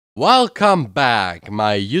Welcome back,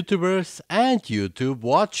 my YouTubers and YouTube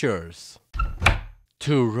watchers,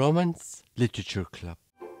 to Romance Literature Club.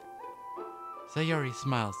 Sayori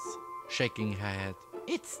smiles, shaking her head.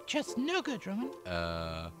 It's just no good, Roman.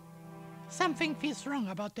 Something feels wrong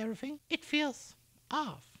about everything. It feels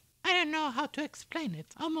off. I don't know how to explain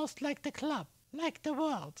it. Almost like the club, like the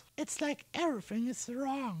world. It's like everything is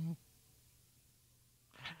wrong.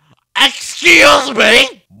 Excuse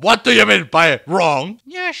me? What do you mean by wrong?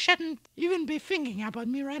 You shouldn't even be thinking about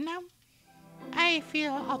me right now. I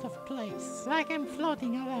feel out of place, like I'm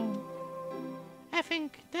floating alone. I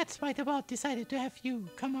think that's why the world decided to have you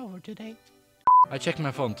come over today. I check my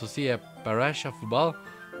phone to see a barrage of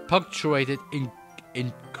punctuated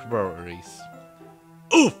inquiries.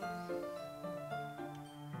 Oof!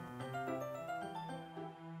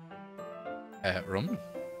 Roman,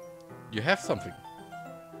 you have something.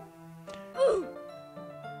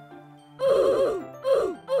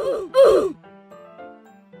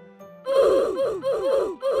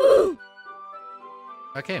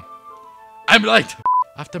 Okay, I'm late!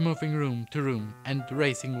 After moving room to room and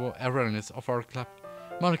raising awareness of our club,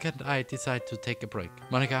 Monika and I decide to take a break.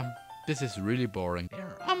 Monika, this is really boring.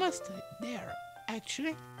 We're almost there,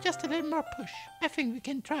 actually. Just a little more push. I think we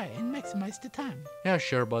can try and maximize the time. Yeah,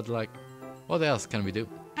 sure, but like, what else can we do?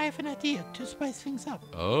 I have an idea to spice things up.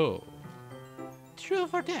 Oh.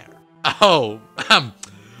 Truth or dare? Oh,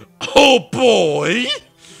 oh boy!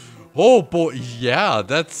 Oh boy, yeah,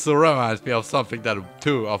 that reminds me of something that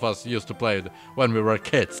two of us used to play when we were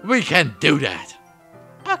kids. We can do that!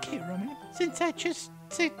 Okay, Roman, since I just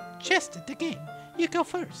suggested the game, you go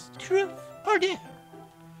first. Truth or dare?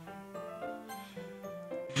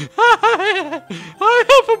 I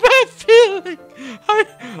have a bad feeling!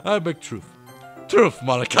 I beg truth. Truth,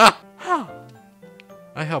 Monika! How?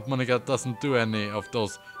 I hope Monika doesn't do any of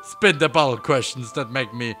those spin the bottle questions that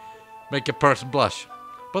make a person blush.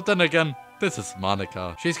 But then again, this is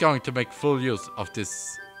Monika. She's going to make full use of the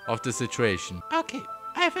situation. Okay,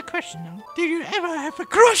 I have a question now. Do you ever have a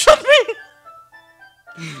crush on me?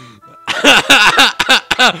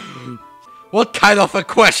 What kind of a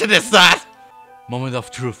question is that? Moment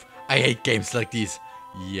of truth. I hate games like these.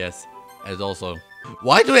 Yes, and also,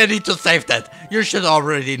 why do I need to save that? You should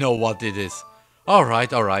already know what it is.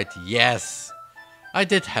 Alright, yes. I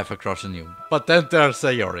did have a crush on you. But then there's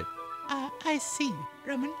Sayori. I see,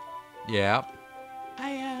 Roman. Yeah.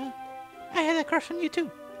 I had a crush on you too.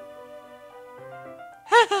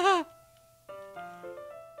 I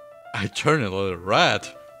turn a little red.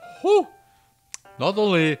 Whew. Not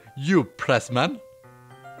only you, pressman,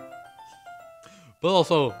 but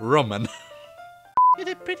also Roman. You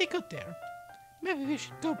did pretty good there. Maybe we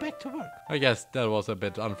should go back to work. I guess that was a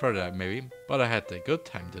bit unfair maybe, but I had a good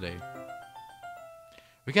time today.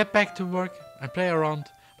 We get back to work and play around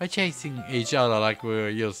by chasing each other like we were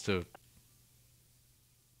used to.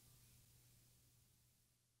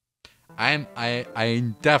 I'm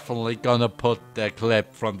definitely gonna put the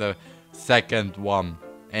clip from the second one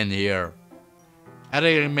in here.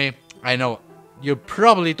 Editing me, I know you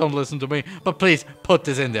probably don't listen to me, but please put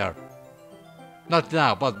this in there. Not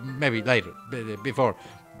now, but maybe later, before,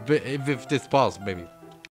 with this pause, maybe.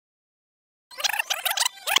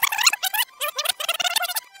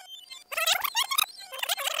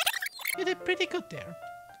 You did pretty good there.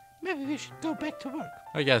 Maybe we should go back to work.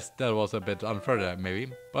 I guess that was a bit unfair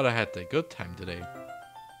maybe, but I had a good time today.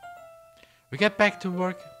 We get back to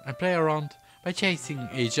work and play around by chasing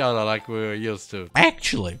each other like we were used to.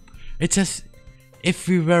 Actually, it's as if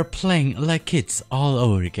we were playing like kids all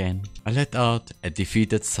over again. I let out a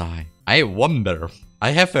defeated sigh. I wonder.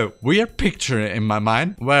 I have a weird picture in my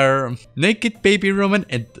mind where naked baby Roman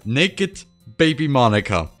and naked baby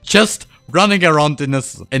Monika just running around in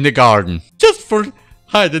the garden. Just for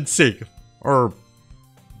hide and seek. Or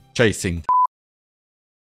chasing.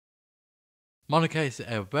 Monika is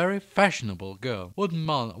a very fashionable girl. Wouldn't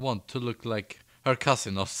want to look like her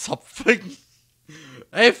cousin or something.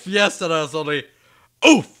 If yesterday was only...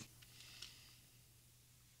 Oof!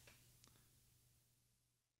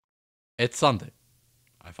 It's Sunday.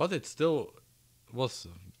 I thought it still was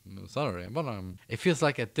Saturday, but it feels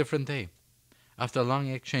like a different day. After a long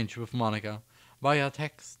exchange with Monika via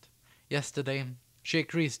text yesterday, she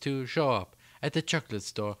agrees to show up at the chocolate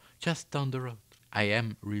store just down the road. I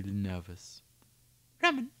am really nervous.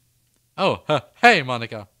 Roman. Oh, hey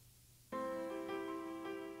Monika.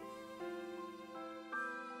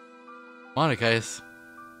 Monika is...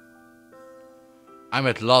 I'm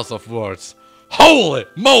at loss of words. Holy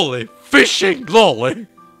moly, fishing lolly!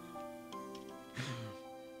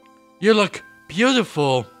 You look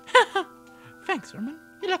beautiful. Thanks, Roman.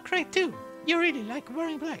 You look great too. You really like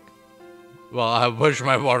wearing black. Well, I wish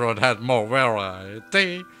my wardrobe had more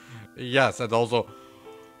variety. Yes, and also...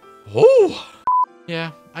 Oh!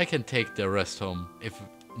 Yeah, I can take the rest home if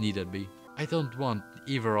needed be. I don't want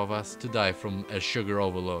either of us to die from a sugar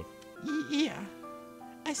overload. Yeah.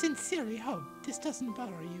 I sincerely hope this doesn't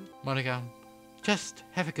bother you. Monika, just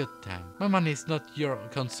have a good time. My money is not your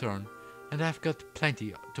concern, and I've got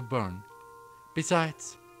plenty to burn.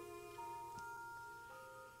 Besides...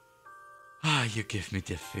 you give me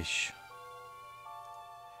the fish.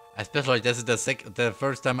 Especially this is the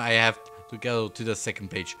first time I have to go to the second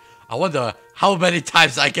page. I wonder how many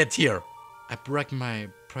times I get here. I break my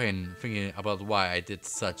brain thinking about why I did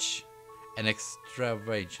such an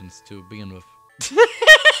extravagance to begin with.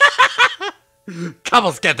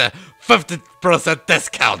 Couples get a 50%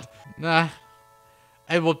 discount. Nah,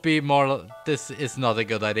 it would be more. This is not a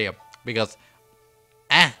good idea because,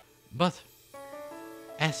 but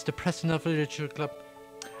as the president of the literature club,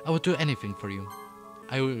 I would do anything for you.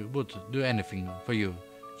 I would do anything for you.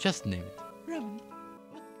 Just name it. Roman,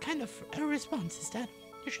 what kind of a response is that?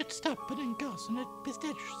 You should stop putting girls on a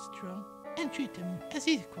pistachio and treat them as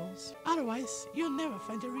equals. Otherwise, you'll never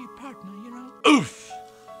find a real partner, you know? Oof!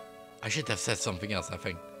 I should have said something else, I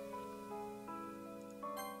think.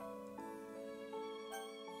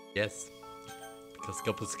 Yes. Because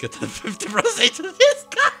couples get a 50%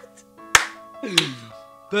 discount!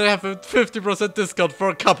 They have a 50% discount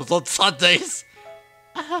for couples on Sundays!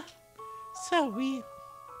 So we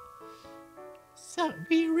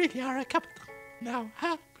really are a couple now,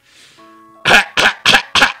 huh?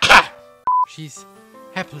 She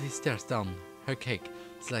happily stares down her cake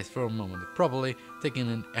slice for a moment, probably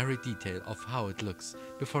taking in every detail of how it looks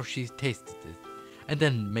before she tasted it, and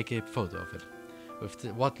then make a photo of it. With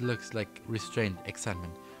what looks like restrained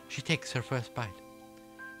excitement, she takes her first bite.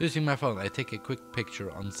 Using my phone, I take a quick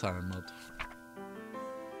picture on silent mode.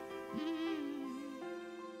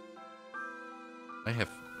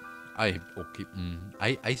 I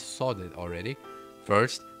saw that already.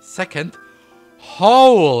 First, second,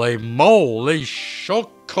 holy moly,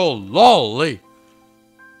 chocolate!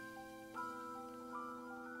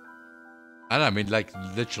 And I mean like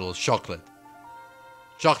literal chocolate.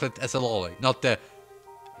 Chocolate as a lolly, not the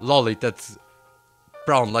lolly that's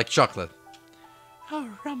brown like chocolate. Oh,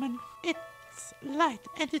 Roman, it's light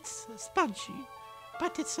and it's spongy,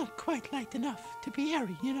 but it's not quite light enough to be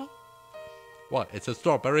airy, you know? What? It's a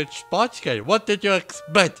strawberry sponge cake. What did you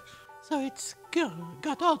expect? So it's good,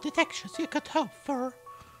 got all the textures you could hope for,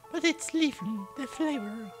 but it's leaving the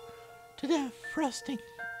flavor to the frosting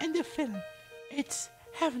and the filling. It's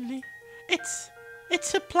heavenly. It's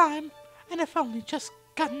sublime, and I've only just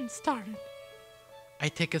gotten started. I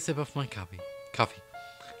take a sip of my coffee,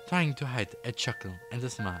 trying to hide a chuckle and a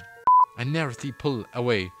smile. I nervously pull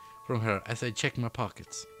away from her as I check my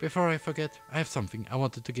pockets. Before I forget, I have something I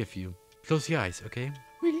wanted to give you. Close your eyes, okay?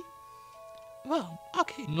 Really? Well,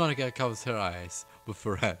 okay. Monika covers her eyes with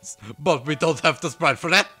her hands, but we don't have the Sprite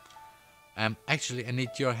for that. Actually, I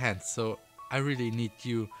need your hands, so I really need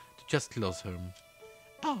you to just close them.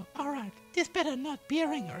 Oh, alright. This better not be a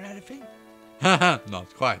ring or anything. Haha,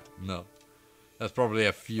 not quite, no. That's probably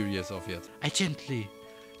a few years off yet. I gently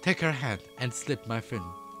take her hand and slip my thin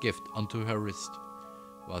gift onto her wrist.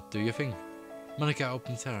 What do you think? Monika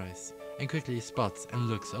opens her eyes and quickly spots and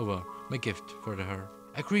looks over my gift for her.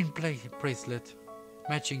 A green bracelet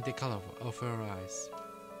matching the color of her eyes.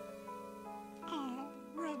 Oh,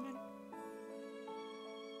 Roman.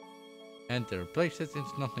 And the bracelet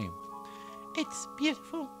is nothing. It's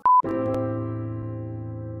beautiful.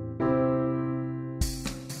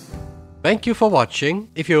 Thank you for watching.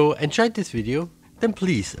 If you enjoyed this video, then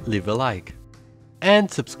please leave a like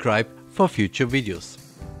and subscribe for future videos.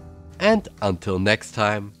 And until next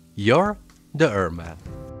time, you're the Erman.